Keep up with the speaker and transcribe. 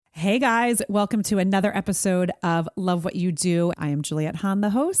Hey guys, welcome to another episode of Love What You Do. I am Juliette Hahn, the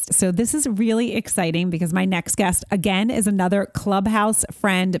host. So this is really exciting because my next guest, again, is another Clubhouse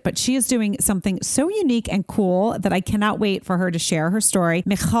friend, but she is doing something so unique and cool that I cannot wait for her to share her story,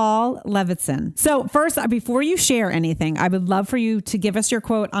 Michal Levitzon. So first, before you share anything, I would love for you to give us your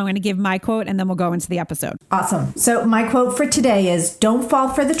quote. I'm going to give my quote and then we'll go into the episode. Awesome. So my quote for today is, "Don't fall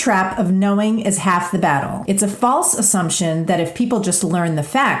for the trap of knowing is half the battle. It's a false assumption that if people just learn the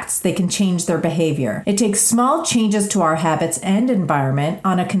facts, they can change their behavior. It takes small changes to our habits and environment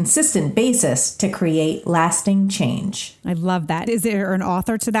on a consistent basis to create lasting change." I love that. Is there an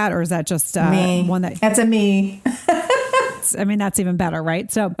author to that, or is that just me? One that? That's a me. I mean, that's even better, right?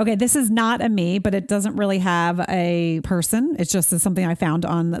 So, okay, this is not a me, but it doesn't really have a person. It's just something I found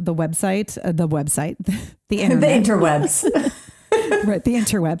on the website, the internet. The interwebs. Right, the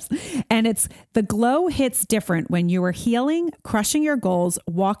interwebs. And it's, "The glow hits different when you are healing, crushing your goals,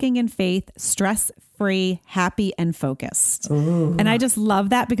 walking in faith, stress-free, happy, and focused." Ooh. And I just love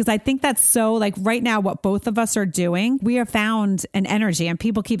that because I think that's so, like, right now what both of us are doing, we have found an energy and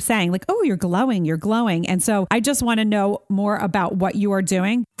people keep saying like, "Oh, you're glowing, you're glowing." And so I just want to know more about what you are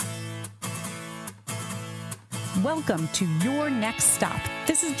doing. Welcome to Your Next Stop.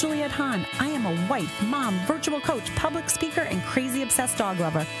 This is Juliette Hahn. I am a wife, mom, virtual coach, public speaker, and crazy obsessed dog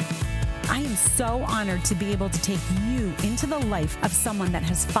lover. I am so honored to be able to take you into the life of someone that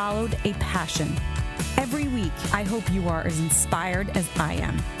has followed a passion. Every week, I hope you are as inspired as I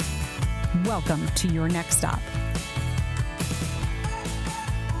am. Welcome to Your Next Stop.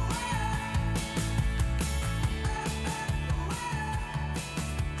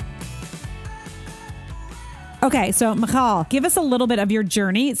 Okay, so Michal, give us a little bit of your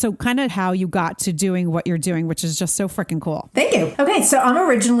journey. So kind of how you got to doing what you're doing, which is just so freaking cool. Thank you. Okay, so I'm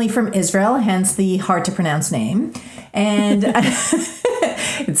originally from Israel, hence the hard to pronounce name. And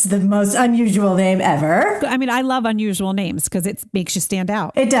it's the most unusual name ever. I mean, I love unusual names because it makes you stand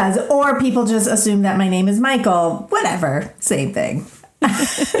out. It does. Or people just assume that my name is Michael. Whatever. Same thing.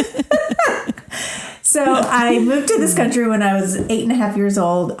 So I moved to this country when I was 8.5 years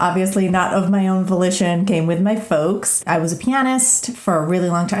old, obviously not of my own volition, came with my folks. I was a pianist for a really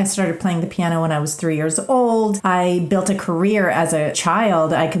long time. I started playing the piano when I was 3 years old. I built a career as a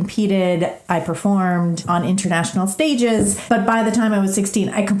child. I competed, I performed on international stages, but by the time I was 16,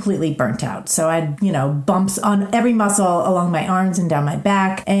 I completely burnt out. So I had, bumps on every muscle along my arms and down my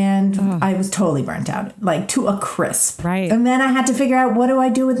back, and I was totally burnt out, like to a crisp. Right. And then I had to figure out, what do I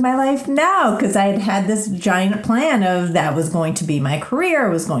do with my life now? Because I had this giant plan of that was going to be my career. I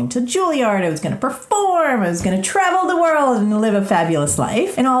was going to Juilliard. I was going to perform. I was going to travel the world and live a fabulous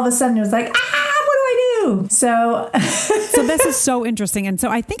life. And all of a sudden it was like, what do I do? So this is so interesting. And so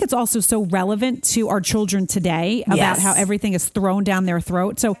I think it's also so relevant to our children today about how everything is thrown down their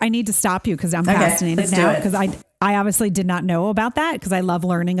throat. So I need to stop you because I'm fascinated now because I obviously did not know about that because I love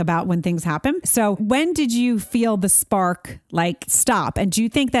learning about when things happen. So when did you feel the spark stop? And do you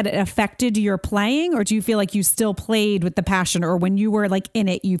think that it affected your playing, or do you feel like you still played with the passion, or when you were in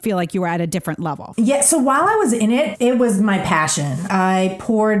it, you feel like you were at a different level? Yeah. So while I was in it, it was my passion. I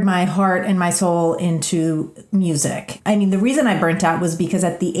poured my heart and my soul into music. I mean, the reason I burnt out was because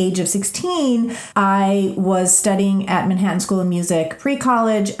at the age of 16, I was studying at Manhattan School of Music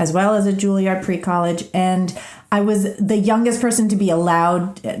pre-college as well as at Juilliard pre-college. And I was the youngest person to be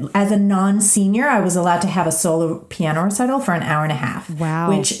allowed, as a non-senior, I was allowed to have a solo piano recital for an hour and a half. Wow.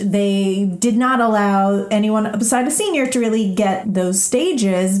 Which they did not allow anyone beside a senior to really get those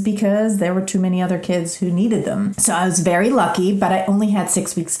stages because there were too many other kids who needed them. So I was very lucky, but I only had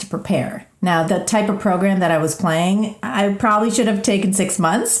 6 weeks to prepare. Now, the type of program that I was playing, I probably should have taken 6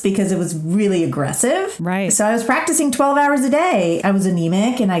 months because it was really aggressive. Right. So I was practicing 12 hours a day. I was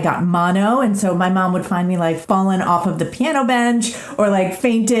anemic and I got mono. And so my mom would find me fallen off of the piano bench or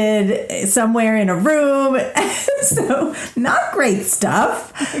fainted somewhere in a room. So not great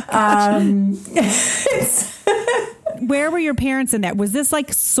stuff. Where were your parents in that? Was this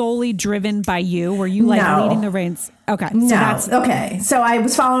solely driven by you? Were you leading the reins? Okay. Okay. So I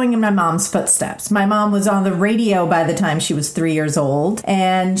was following in my mom's footsteps. My mom was on the radio by the time she was 3 years old,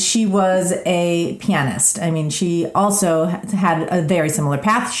 and she was a pianist. I mean, she also had a very similar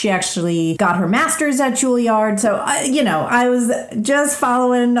path. She actually got her master's at Juilliard. So, I was just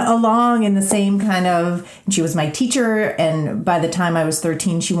following along in the same kind of, she was my teacher. And by the time I was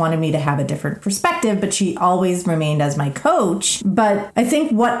 13, she wanted me to have a different perspective, but she always remained as my coach. But I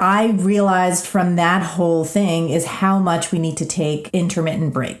think what I realized from that whole thing is how much we need to take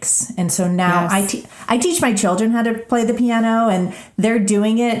intermittent breaks. And so now I teach my children how to play the piano, and they're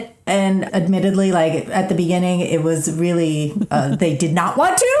doing it. And admittedly, like at the beginning, it was really, they did not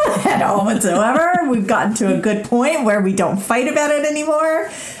want to at all whatsoever. We've gotten to a good point where we don't fight about it anymore.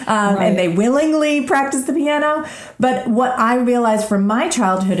 And they willingly practice the piano. But what I realized from my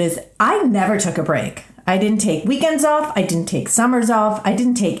childhood is I never took a break. I didn't take weekends off. I didn't take summers off. I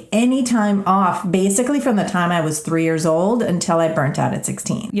didn't take any time off, basically from the time I was 3 years old until I burnt out at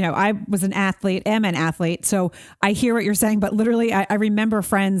 16. You know, I was an athlete, am an athlete. So I hear what you're saying, but literally I remember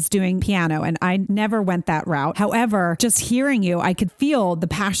friends doing piano and I never went that route. However, just hearing you, I could feel the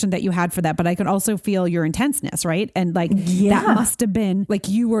passion that you had for that, but I could also feel your intenseness, right? And like, that must have been like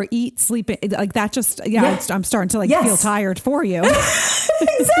you were sleeping, like that just, I'm starting to like feel tired for you.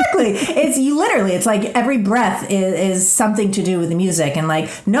 Exactly. It's like every breath is something to do with the music. And like,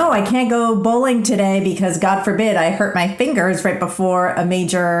 no, I can't go bowling today because God forbid I hurt my fingers right before a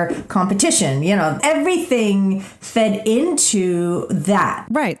major competition. You know, everything fed into that.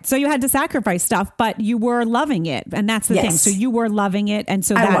 Right. So you had to sacrifice stuff, but you were loving it. And that's the thing. So you were loving it. And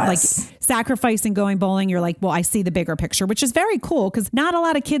so that like sacrificing going bowling, you're like, well, I see the bigger picture, which is very cool because not a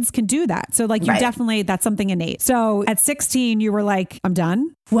lot of kids can do that. So like you definitely, that's something innate. So at 16, you were like, I'm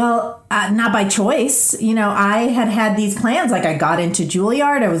done. Well, not by choice. You know, I had these plans. Like I got into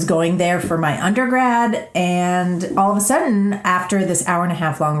Juilliard. I was going there for my undergrad. And all of a sudden, after this 1.5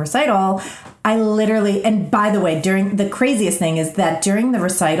 hour long recital, I literally, and by the way, the craziest thing is that during the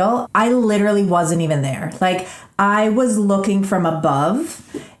recital, I literally wasn't even there. Like I was looking from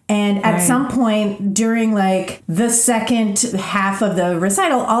above. And at some point during like the second half of the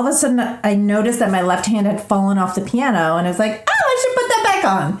recital, all of a sudden I noticed that my left hand had fallen off the piano and I was like, oh, I should put that back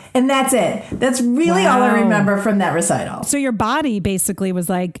on. And that's it. That's really all I remember from that recital. So your body basically was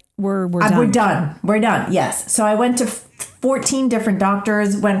like, we're done. We're done. Yes. So I went to 14 different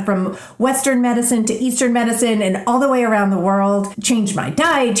doctors, went from Western medicine to Eastern medicine and all the way around the world, changed my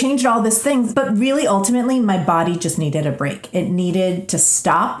diet, changed all these things. But really, ultimately, my body just needed a break. It needed to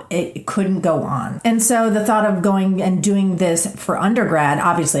stop. It couldn't go on. And so the thought of going and doing this for undergrad,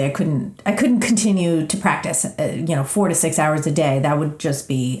 obviously, I couldn't continue to practice, 4 to 6 hours a day. That would just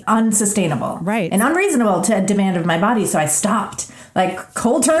be unsustainable. Right. And unreasonable to demand of my body. So I stopped. Like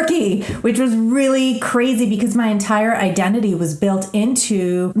cold turkey, which was really crazy because my entire identity was built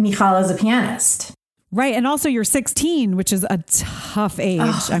into Michal as a pianist. Right. And also you're 16, which is a tough age.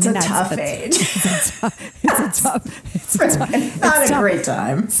 It's a tough age. It's not a great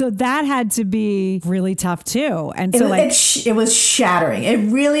time. So that had to be really tough too. And so it was shattering. It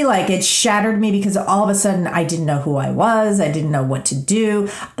really it shattered me because all of a sudden I didn't know who I was. I didn't know what to do.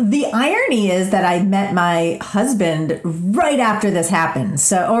 The irony is that I met my husband right after this happened.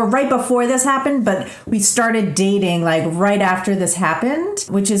 Or right before this happened, but we started dating right after this happened,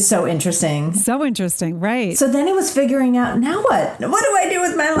 which is so interesting. So interesting. Right. So then it was figuring out, now what? What do I do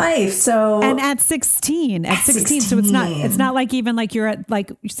with my life? And at 16, so it's not like even like you're at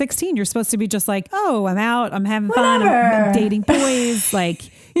 16, you're supposed to be just like, oh, I'm out, I'm having fun, I'm dating boys,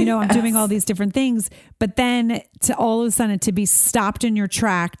 I'm doing all these different things. But then to all of a sudden to be stopped in your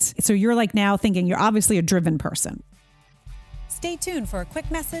tracks. So you're now thinking you're obviously a driven person. Stay tuned for a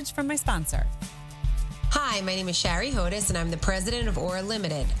quick message from my sponsor. Hi, my name is Shari Hodis, and I'm the president of Aura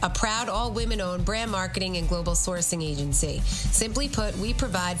Limited, a proud all-women-owned brand marketing and global sourcing agency. Simply put, we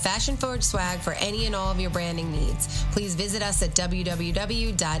provide fashion-forward swag for any and all of your branding needs. Please visit us at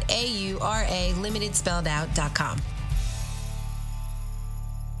www.auralimitedspelledout.com.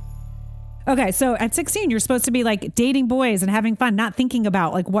 Okay, so at 16, you're supposed to be dating boys and having fun, not thinking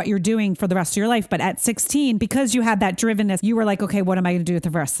about what you're doing for the rest of your life. But at 16, because you had that drivenness, you were like, okay, what am I going to do with the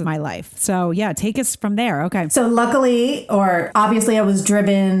rest of my life? So yeah, take us from there. Okay. So luckily, or obviously I was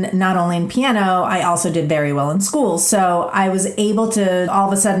driven not only in piano, I also did very well in school. So I was able to all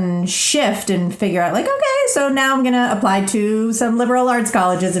of a sudden shift and figure out okay, so now I'm going to apply to some liberal arts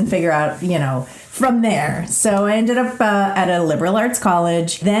colleges and figure out, from there. So I ended up at a liberal arts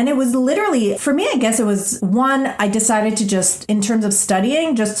college. Then it was literally, for me, I guess it was I decided to just, in terms of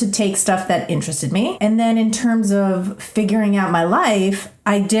studying, just to take stuff that interested me. And then in terms of figuring out my life,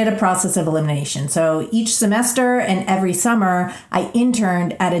 I did a process of elimination. So each semester and every summer, I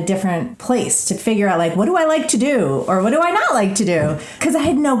interned at a different place to figure out what do I like to do or what do I not like to do? Because I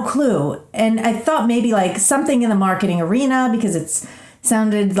had no clue. And I thought maybe something in the marketing arena because it's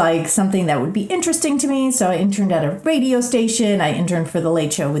sounded like something that would be interesting to me. So I interned at a radio station. I interned for The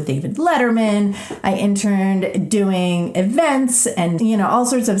Late Show with David Letterman. I interned doing events and, all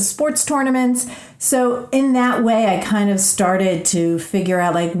sorts of sports tournaments. So in that way, I kind of started to figure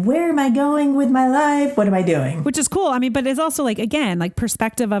out, like, where am I going with my life? What am I doing? Which is cool. I mean, but it's also like, again, like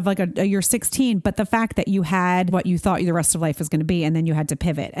perspective of like you're 16, but the fact that you had what you thought the rest of life was going to be, and then you had to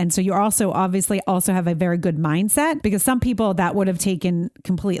pivot. And so you also obviously also have a very good mindset, because some people that would have taken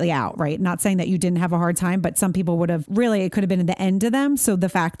completely out, right? Not saying that you didn't have a hard time, but some people would have really, it could have been the end to them. So the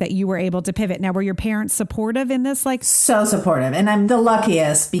fact that you were able to pivot. Now, were your parents supportive in this? Like, so supportive. And I'm the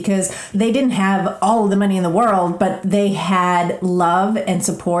luckiest because they didn't have all of the money in the world, but they had love and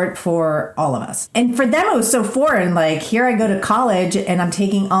support for all of us. And for them, it was so foreign. Like, here I go to college and I'm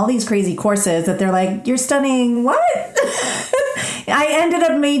taking all these crazy courses that they're like, you're studying what? I ended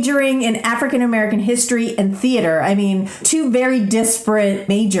up majoring in African American history and theater. I mean, two very disparate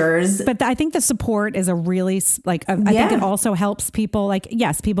majors. But I think the support is a really, like, I think it also helps people. Like,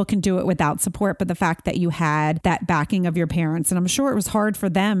 yes, people can do it without support, but the fact that you had that backing of your parents, and I'm sure it was hard for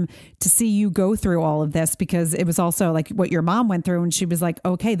them to see you go through all of this, because it was also like what your mom went through, and she was like,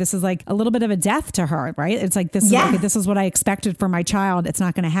 okay, this is like a little bit of a death to her, right? It's like, this is what I expected for my child. It's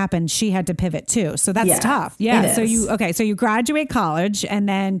not going to happen. She had to pivot too. So that's tough. Yeah. So you graduate college, and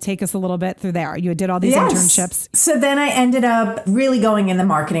then take us a little bit through there. You did all these internships. So then I ended up really going in the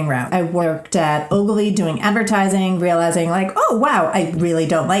marketing route. I worked at Ogilvy doing advertising, realizing like, oh, wow, I really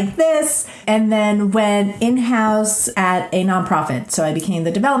don't like this. And then went in-house at a nonprofit. So I became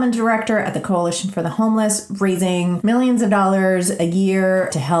the development director at the Coalition for the Homeless, raising millions of dollars a year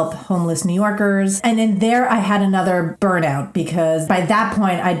to help homeless New Yorkers. And in there, I had another burnout, because by that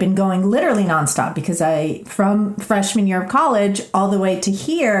point, I'd been going literally nonstop, because from freshman year of college all the way to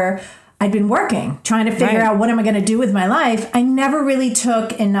here, I'd been working, trying to figure out what am I going to do with my life. I never really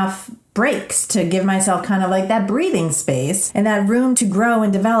took enough breaks to give myself kind of like that breathing space and that room to grow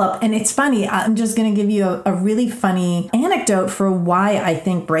and develop. And it's funny, I'm just going to give you a really funny anecdote for why I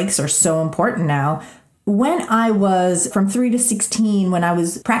think breaks are so important now. When I was from 3 to 16, when I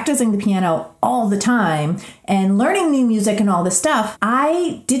was practicing the piano all the time and learning new music and all this stuff,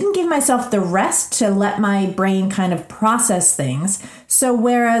 I didn't give myself the rest to let my brain kind of process things. So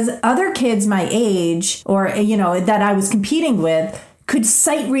whereas other kids my age, or, that I was competing with, could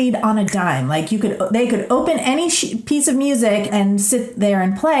sight read on a dime. Like they could open any piece of music and sit there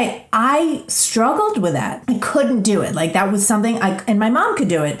and play. I struggled with that. I couldn't do it. Like that was something and my mom could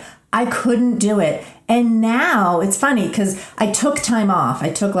do it. I couldn't do it. And now it's funny because I took time off. I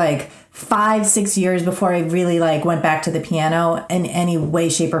took like 5-6 years before I really went back to the piano in any way,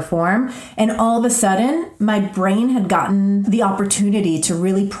 shape, or form. And all of a sudden, my brain had gotten the opportunity to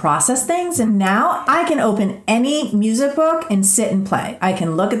really process things. And now I can open any music book and sit and play. I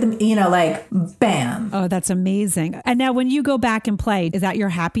can look at them, bam. Oh, that's amazing. And now when you go back and play, is that your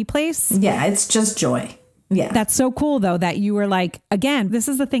happy place? Yeah, it's just joy. Yeah. That's so cool though, that you were like, again, this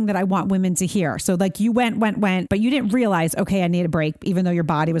is the thing that I want women to hear. So you went, but you didn't realize, okay, I need a break, even though your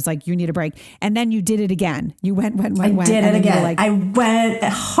body was like, you need a break. And then you did it again. You went. I did it again. I went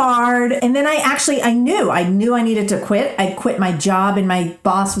hard. And then I knew I needed to quit. I quit my job and my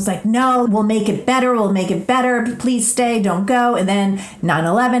boss was like, no, we'll make it better. Please stay, don't go. And then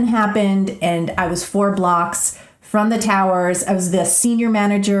 9/11 happened and I was 4 blocks from the towers. I was the senior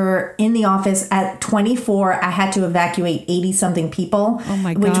manager in the office at 24. I had to evacuate 80-something people. Oh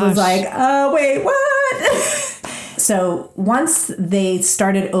my gosh. Which was like, oh, wait, what? So once they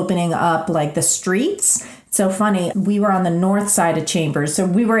started opening up the streets, so funny, we were on the north side of Chambers, so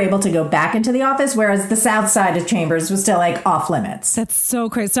we were able to go back into the office, whereas the south side of Chambers was still off limits. That's so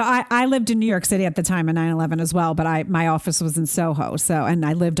crazy. So I lived in New York City at the time of 9/11 as well, but my office was in Soho. And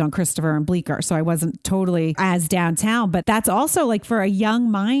I lived on Christopher and Bleecker, so I wasn't totally as downtown. But that's also for a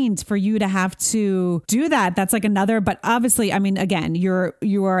young mind, for you to have to do that. That's another. But obviously, I mean, again, you're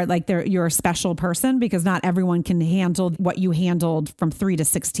a special person, because not everyone can handle what you handled from 3 to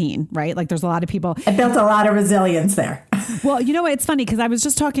 16, right? There's a lot of people. I built a lot of resilience there. Well, it's funny because I was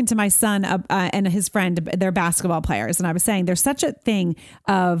just talking to my son and his friend. They're basketball players. And I was saying there's such a thing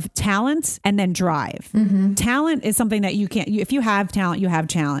of talent and then drive. Mm-hmm. Talent is something that you can't, if you have talent, you have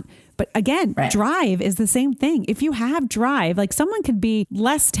talent. But again, drive is the same thing. If you have drive, like someone could be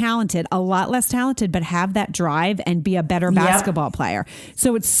less talented, a lot less talented, but have that drive and be a better basketball player.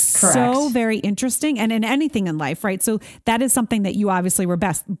 So it's so very interesting. And in anything in life, right? So that is something that you obviously were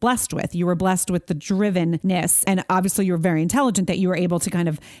blessed with. You were blessed with the drivenness. And obviously you were very intelligent that you were able to kind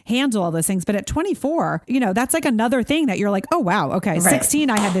of handle all those things. But at 24, you know, that's like another thing that you're like, oh, wow. Okay.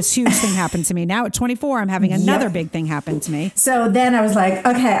 16, I had this huge thing happen to me. Now at 24, I'm having another big thing happen to me. So then I was like,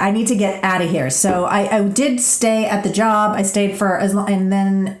 okay, I need to get out of here. So I did stay at the job. I stayed for as long, and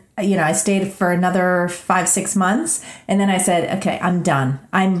then, you know, I stayed for another 5-6 months. And then I said, okay, I'm done.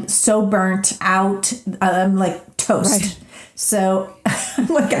 I'm so burnt out. I'm like toast. Right. So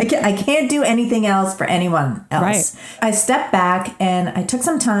like I can't do anything else for anyone else. Right. I stepped back and I took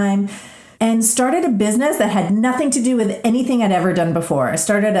some time and started a business that had nothing to do with anything I'd ever done before. I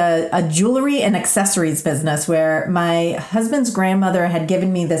started a jewelry and accessories business where my husband's grandmother had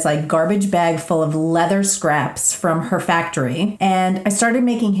given me this like garbage bag full of leather scraps from her factory. And I started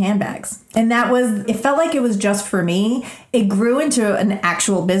making handbags. And it felt like it was just for me. It grew into an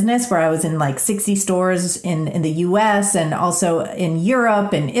actual business where I was in like 60 stores in the US and also in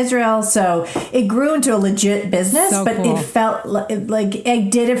Europe and Israel. So it grew into a legit business, but cool. It felt like I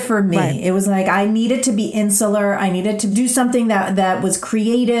did it for me. Right. It was like I needed to be insular. I needed to do something that was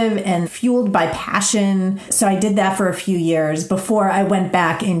creative and fueled by passion. So I did that for a few years before I went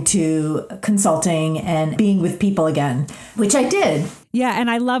back into consulting and being with people again, which I did. Yeah.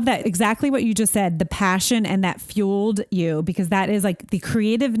 And I love that exactly what you just said, the passion, and that fueled you, because that is like the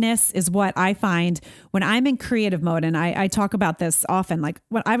creativeness is what I find when I'm in creative mode. And I talk about this often. Like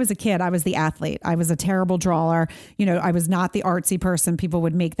when I was a kid, I was the athlete. I was a terrible drawer. You know, I was not the artsy person. People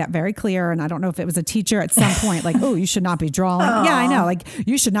would make that very clear. And I don't know if it was a teacher at some point, like, oh, you should not be drawing. Yeah, I know. Like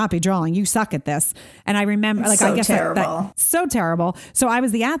you should not be drawing. You suck at this. And I remember like, I guess that so terrible. So I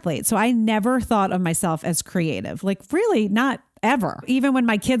was the athlete. So I never thought of myself as creative, like really not ever. Even when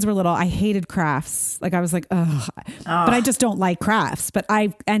my kids were little, I hated crafts. Like I was like, ugh. But I just don't like crafts.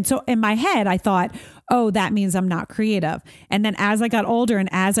 And so in my head, I thought, oh, that means I'm not creative. And then as I got older and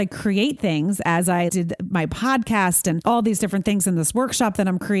as I create things, as I did my podcast and all these different things in this workshop that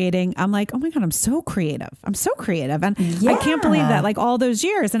I'm creating, I'm like, oh my God, I'm so creative. I'm so creative. And I can't believe that like all those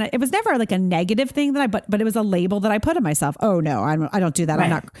years. And it was never like a negative thing but it was a label that I put on myself. Oh no, I don't do that.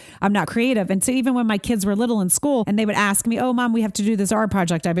 Right. I'm not creative. And so even when my kids were little in school and they would ask me, oh mom, we have to do this art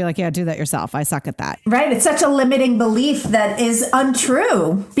project, I'd be like, yeah, do that yourself. I suck at that. Right. It's such a limiting belief that is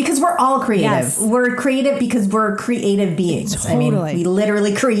untrue because we're all creative. Yes. We're creative because we're creative beings. Totally. I mean, we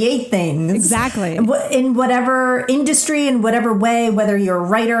literally create things. Exactly. In whatever industry, in whatever way, whether you're a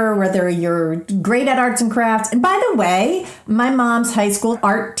writer, whether you're great at arts and crafts. And by the way, my mom's high school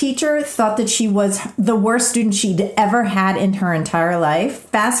art teacher thought that she was the worst student she'd ever had in her entire life.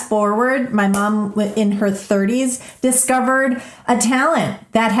 Fast forward, my mom in her 30s discovered a talent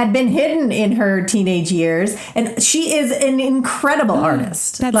that had been hidden in her teenage years. And she is an incredible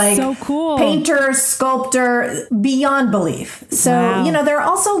artist. That's like, so cool. Painter, sculptor, beyond belief. So, you know, there are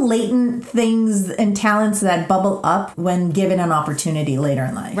also latent things and talents that bubble up when given an opportunity later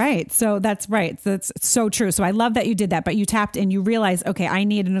in life. Right. So that's right. That's so true. So I love that you did that, but you tapped and you realized, okay, I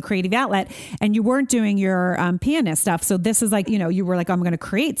need a creative outlet, and you weren't doing your pianist stuff. So this is like, you know, you were like, I'm going to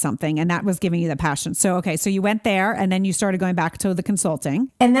create something, and that was giving you the passion. So, okay. So you went there and then you started going back to the consulting.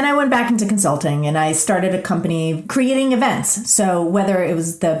 And then I went back into consulting and I started a company creating events. So whether it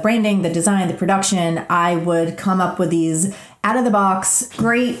was the branding, the design, the production, I would come up with these out of the box,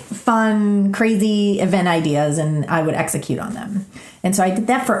 great, fun, crazy event ideas, and I would execute on them. And so I did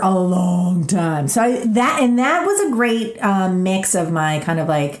that for a long time. So that was a great mix of my kind of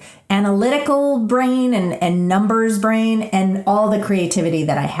like analytical brain and numbers brain and all the creativity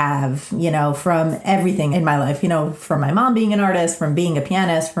that I have, you know, from everything in my life, you know, from my mom being an artist, from being a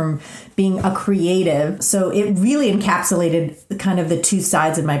pianist, from being a creative. So it really encapsulated kind of the two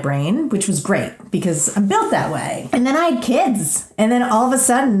sides of my brain, which was great because I'm built that way. And then I had kids. And then all of a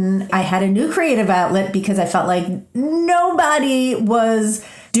sudden I had a new creative outlet because I felt like nobody was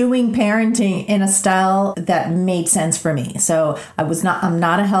doing parenting in a style that made sense for me. So I'm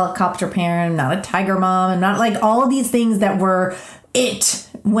not a helicopter parent, I'm not a tiger mom, I'm not like all of these things that were it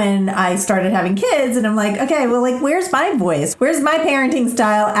when I started having kids. And I'm like, okay, well, like, where's my voice? Where's my parenting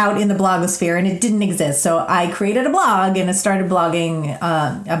style out in the blogosphere? And it didn't exist. So I created a blog and I started blogging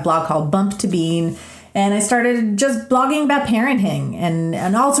a blog called Bump to Bean. And I started just blogging about parenting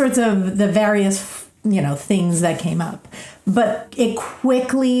and all sorts of the various, you know, things that came up. But it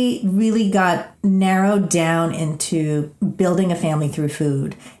quickly really got narrowed down into building a family through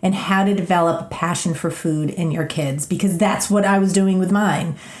food and how to develop a passion for food in your kids, because that's what I was doing with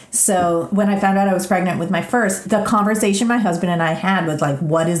mine. So when I found out I was pregnant with my first, the conversation my husband and I had was like,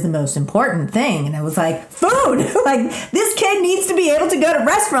 what is the most important thing? And I was like, food. Like, this kid needs to be able to go to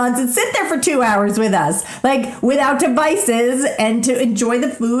restaurants and sit there for 2 hours with us, like without devices, and to enjoy the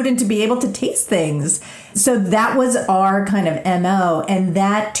food and to be able to taste things. So that was our kind of MO. And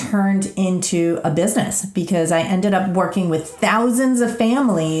that turned into a business because I ended up working with thousands of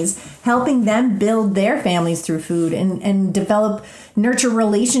families, helping them build their families through food and develop, nurture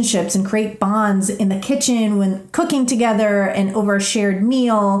relationships and create bonds in the kitchen when cooking together and over a shared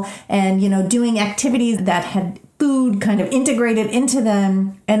meal, and, you know, doing activities that had food kind of integrated into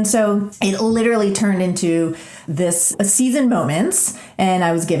them. And so it literally turned into this Seasoned Moments, and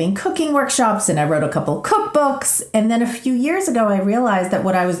I was giving cooking workshops and I wrote a couple cookbooks. And then a few years ago, I realized that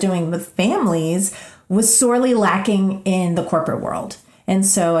what I was doing with families was sorely lacking in the corporate world. And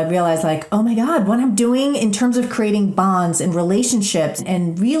so I realized, like, oh my God, what I'm doing in terms of creating bonds and relationships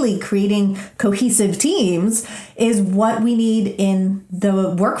and really creating cohesive teams is what we need in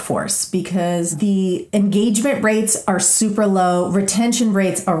the workforce, because the engagement rates are super low. Retention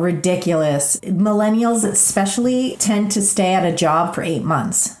rates are ridiculous. Millennials especially tend to stay at a job for 8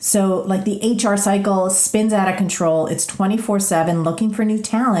 months. So like the HR cycle spins out of control. It's 24/7 looking for new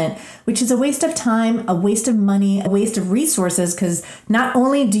talent, which is a waste of time, a waste of money, a waste of resources, because not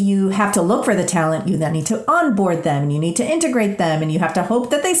only do you have to look for the talent, you then need to onboard them and you need to integrate them and you have to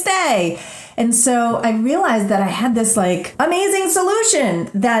hope that they stay. And so I realized that I had this like amazing solution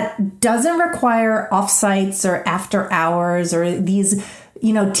that doesn't require offsites or after hours or these,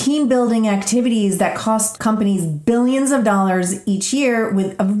 you know, team building activities that cost companies billions of dollars each year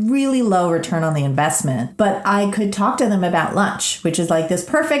with a really low return on the investment. But I could talk to them about lunch, which is like this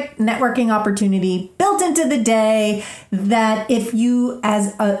perfect networking opportunity built into the day that if you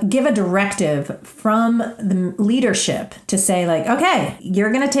give a directive from the leadership to say like, okay,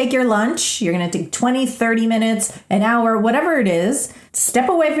 you're going to take your lunch, you're going to take 20, 30 minutes, an hour, whatever it is, step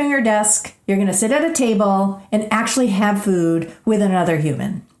away from your desk, you're going to sit at a table and actually have food with another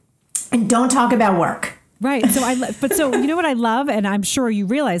human. And don't talk about work. Right. So you know what I love, and I'm sure you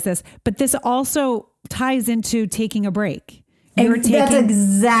realize this, but this also ties into taking a break. That's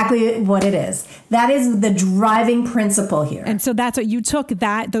exactly what it is. That is the driving principle here. And so that's what you took,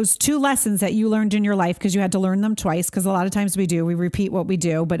 those two lessons that you learned in your life, because you had to learn them twice, because a lot of times we repeat what we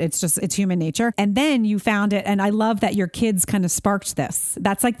do, but it's human nature. And then you found it. And I love that your kids kind of sparked this.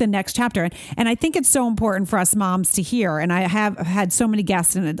 That's like the next chapter. And I think it's so important for us moms to hear. And I have had so many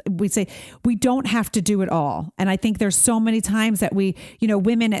guests, and we say, we don't have to do it all. And I think there's so many times that we, you know,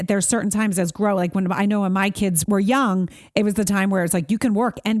 women, there's certain times as grow, like when my kids were young, it was the time where it's like you can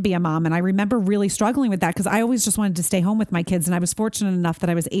work and be a mom. And I remember really struggling with that because I always just wanted to stay home with my kids, and I was fortunate enough that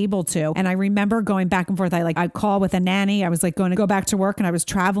I was able to. And I remember going back and forth. I'd call with a nanny. I was like going to go back to work, and I was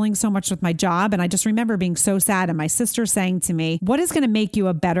traveling so much with my job. And I just remember being so sad. And my sister saying to me, what is going to make you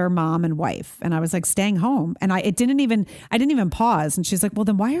a better mom and wife? And I was like, staying home. And I didn't even pause. And she's like, well,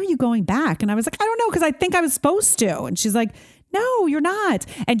 then why are you going back? And I was like, I don't know, because I think I was supposed to. And she's like, no, you're not.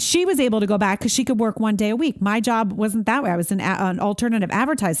 And she was able to go back because she could work 1 day a week. My job wasn't that way. I was in alternative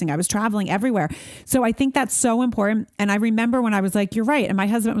advertising. I was traveling everywhere. So I think that's so important. And I remember when I was like, you're right. And my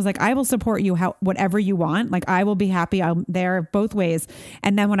husband was like, I will support you whatever you want. Like, I will be happy. I'm there both ways.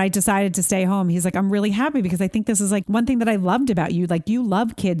 And then when I decided to stay home, he's like, I'm really happy because I think this is like one thing that I loved about you. Like, you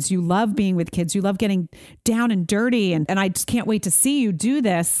love kids. You love being with kids. You love getting down and dirty. And I just can't wait to see you do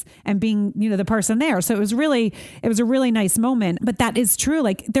this and being, you know, the person there. So it was a really nice moment. But that is true.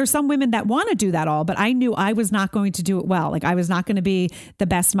 Like, there's some women that want to do that all, but I knew I was not going to do it well. Like, I was not going to be the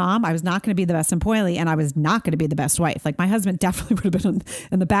best mom. I was not going to be the best employee, and I was not going to be the best wife. Like, my husband definitely would have been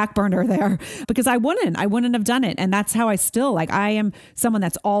in the back burner there because I wouldn't have done it. And that's how I am someone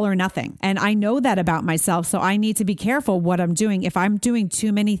that's all or nothing. And I know that about myself. So I need to be careful what I'm doing. If I'm doing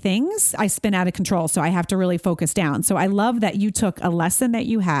too many things, I spin out of control. So I have to really focus down. So I love that you took a lesson that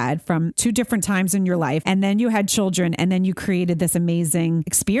you had from two different times in your life, and then you had children, and then you created this amazing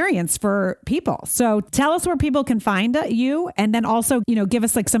experience for people. So tell us where people can find you, and then also, you know, give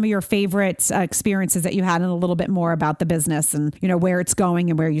us like some of your favorite experiences that you had, and a little bit more about the business and, you know, where it's going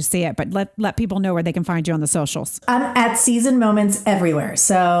and where you see it. But let people know where they can find you on the socials. I'm at Seasoned Moments everywhere.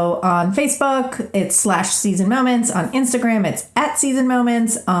 So on Facebook, it's /Seasoned Moments. On Instagram, it's at Seasoned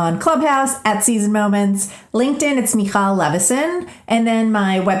Moments. On Clubhouse, at Seasoned Moments. LinkedIn, it's Michal Levison. And then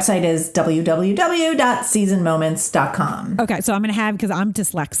my website is www.seasonedmoments.com. Okay, so I'm going to have, because I'm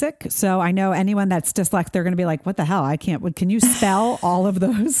dyslexic. So I know anyone that's dyslexic, they're going to be like, what the hell? I can't, can you spell all of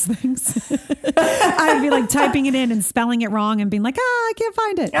those things? I'd be like typing it in and spelling it wrong and being like, I can't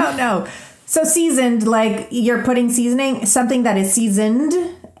find it. Oh, no. So seasoned, like you're putting seasoning, something that is seasoned.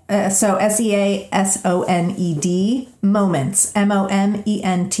 So SEASONED, moments,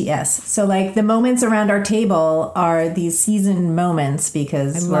 MOMENTS. So like the moments around our table are these seasoned moments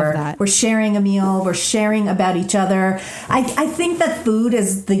because we're sharing a meal, we're sharing about each other. I think that food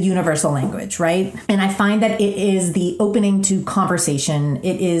is the universal language, right? And I find that it is the opening to conversation.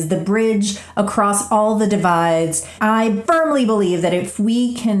 It is the bridge across all the divides. I firmly believe that if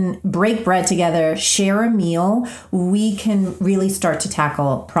we can break bread together, share a meal, we can really start to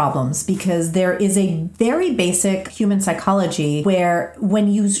tackle problems, because there is a very basic human psychology where when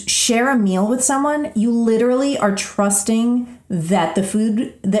you share a meal with someone, you literally are trusting that the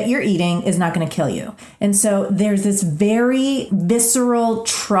food that you're eating is not going to kill you. And so there's this very visceral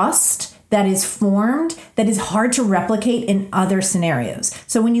trust that is formed that is hard to replicate in other scenarios.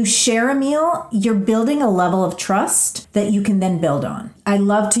 So when you share a meal, you're building a level of trust that you can then build on. I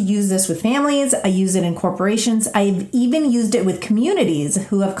love to use this with families. I use it in corporations. I've even used it with communities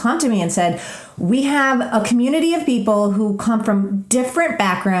who have come to me and said, we have a community of people who come from different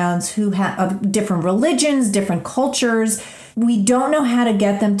backgrounds, who have different religions, different cultures. We don't know how to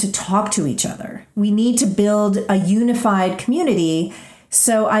get them to talk to each other. We need to build a unified community.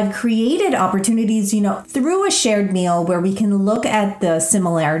 So I've created opportunities, through a shared meal where we can look at the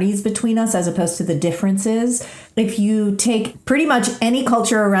similarities between us as opposed to the differences. If you take pretty much any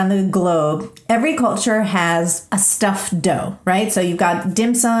culture around the globe, every culture has a stuffed dough, right? So you've got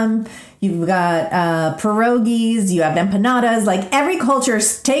dim sum, you've got pierogies, you have empanadas. Like every culture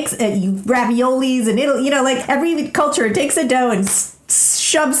takes raviolis, and like every culture takes a dough and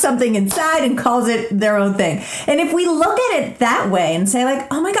shoves something inside and calls it their own thing. And if we look at it that way and say like,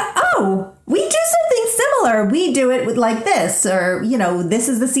 oh my God, we do something similar. We do it with like this, or, this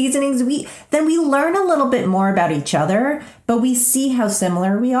is the seasonings then we learn a little bit more about each other, but we see how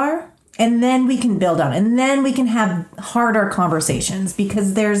similar we are. And then we can build on it. And then we can have harder conversations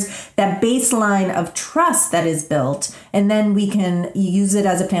because there's that baseline of trust that is built. And then we can use it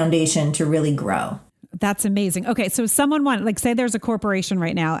as a foundation to really grow. That's amazing. Okay. So someone say there's a corporation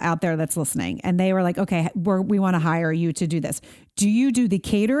right now out there that's listening and they were like, okay, we want to hire you to do this. Do you do the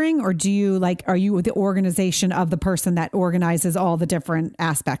catering, or are you the organization of the person that organizes all the different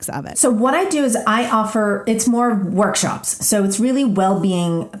aspects of it? So what I do is it's more workshops. So it's really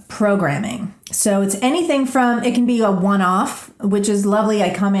well-being programming. So it's anything from, it can be a one-off, which is lovely.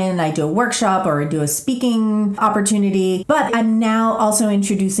 I come in, I do a workshop or I do a speaking opportunity, but I'm now also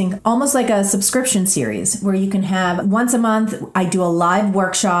introducing almost like a subscription series where you can have once a month, I do a live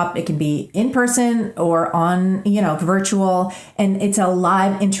workshop. It can be in person or on, virtual. And it's a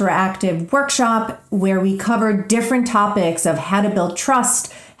live interactive workshop where we cover different topics of how to build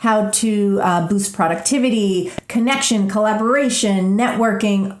trust, how to boost productivity, connection, collaboration,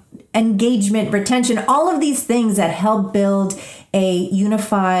 networking, engagement, retention, all of these things that help build a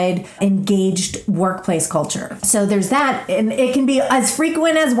unified, engaged workplace culture. So there's that. And it can be as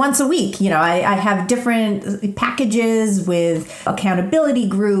frequent as once a week. I have different packages with accountability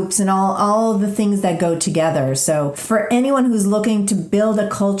groups and all the things that go together. So for anyone who's looking to build a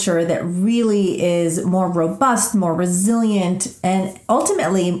culture that really is more robust, more resilient, and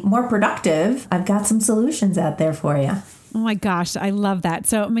ultimately more productive, I've got some solutions out there for you. Oh my gosh, I love that.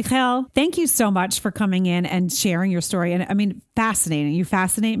 So, Michal, thank you so much for coming in and sharing your story. And I mean, fascinating. You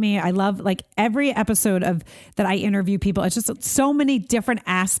fascinate me. I love every episode that I interview people. It's just so many different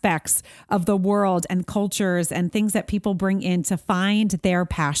aspects of the world and cultures and things that people bring in to find their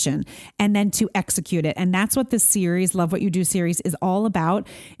passion and then to execute it. And that's what this series, Love What You Do series, is all about.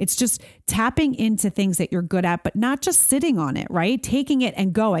 It's just tapping into things that you're good at, but not just sitting on it, right? Taking it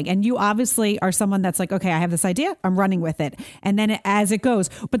and going. And you obviously are someone that's like, okay, I have this idea, I'm running with it. And then as it goes,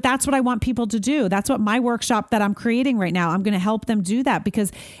 but that's what I want people to do. That's what my workshop that I'm creating right now, I'm going to help them do that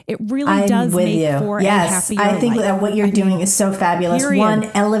because it really does make for a happier life. I think that what you're doing is so fabulous. Period. One,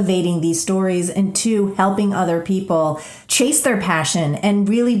 elevating these stories, and two, helping other people chase their passion and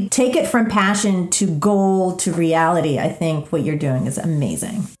really take it from passion to goal to reality. I think what you're doing is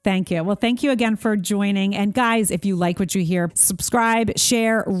amazing. Thank you. Well, thank you again for joining. And guys, if you like what you hear, subscribe,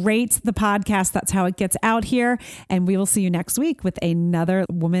 share, rate the podcast. That's how it gets out here. And we will see you next week with another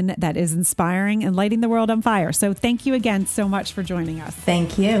woman that is inspiring and lighting the world on fire. So thank you again so much for joining us.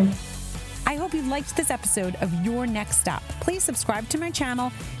 Thank you. I hope you liked this episode of Your Next Stop. Please subscribe to my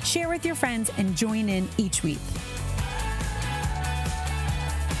channel, share with your friends, and join in each week.